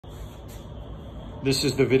This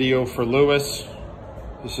is the video for Louis.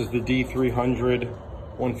 This is the D300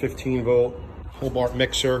 115 volt Hobart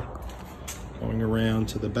mixer going around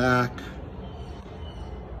to the back.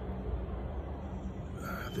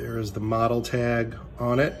 There is the model tag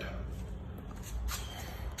on it.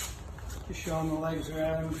 Just showing the legs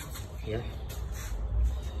around. Here.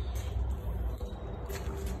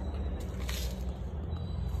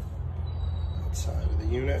 Side of the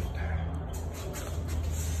unit.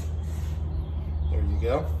 There you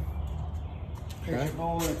go. Here's your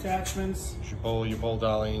bowl and attachments. Here's your bowl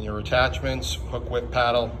dolly and your attachments, hook, whip,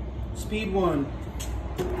 paddle. Speed 1.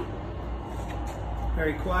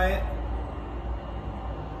 Very quiet.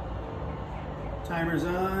 Timer's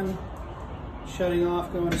on. Shutting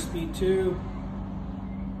off, going to speed 2.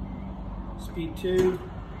 Speed 2.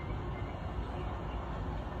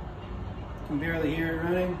 Can barely hear it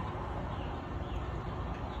running.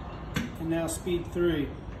 And now speed 3.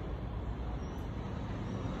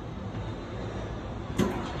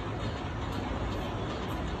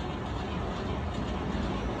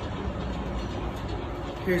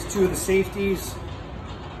 Here's 2 of the safeties.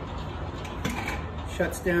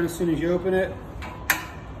 Shuts down as soon as you open it.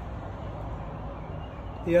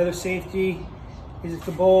 The other safety is if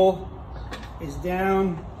the bowl is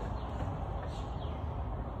down,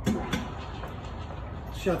 it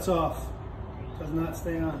shuts off. Does not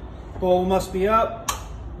stay on. Bowl must be up,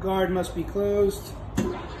 guard must be closed.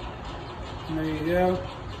 And there you go.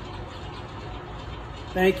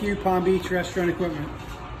 Thank you, Palm Beach Restaurant Equipment.